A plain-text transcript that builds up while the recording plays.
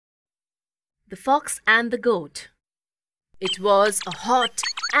The Fox and the Goat. It was a hot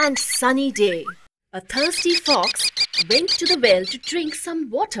and sunny day. A thirsty fox went to the well to drink some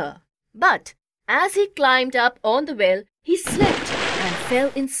water. But as he climbed up on the well, he slipped and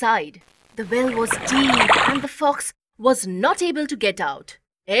fell inside. The well was deep and the fox was not able to get out.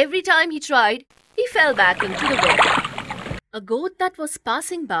 Every time he tried, he fell back into the well. A goat that was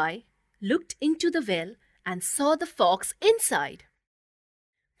passing by looked into the well and saw the fox inside.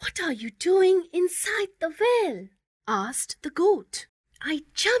 "What are you doing inside the well?" asked the goat. "I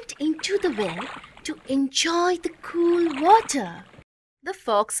jumped into the well to enjoy the cool water," the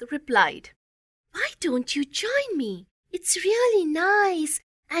fox replied. "Why don't you join me? It's really nice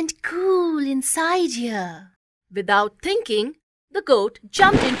and cool inside here." Without thinking, the goat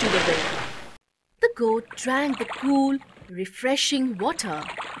jumped into the well. The goat drank the cool, refreshing water.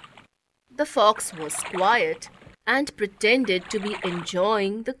 The fox was quiet and pretended to be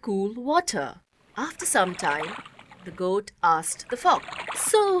enjoying the cool water. After some time, the goat asked the fox,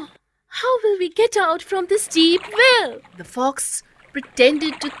 "So, how will we get out from this deep well?" The fox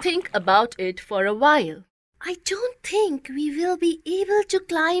pretended to think about it for a while. "I don't think we will be able to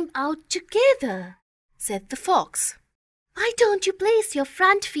climb out together," said the fox. "Why don't you place your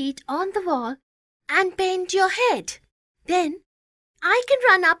front feet on the wall and bend your head? Then I can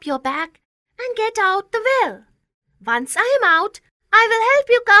run up your back and get out the well. Once I am out, I will help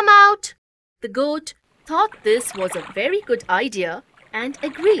you come out." The goat thought this was a very good idea and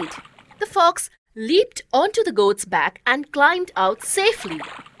agreed. The fox leaped onto the goat's back and climbed out safely.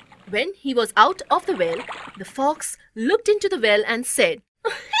 When he was out of the well, the fox looked into the well and said,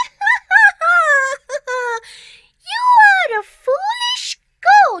 "You are a foolish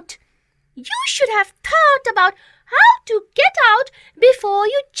goat. You should have thought about how to get out before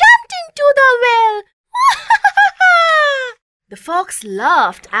you jumped into the well." The fox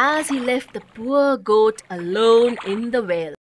laughed as he left the poor goat alone in the well.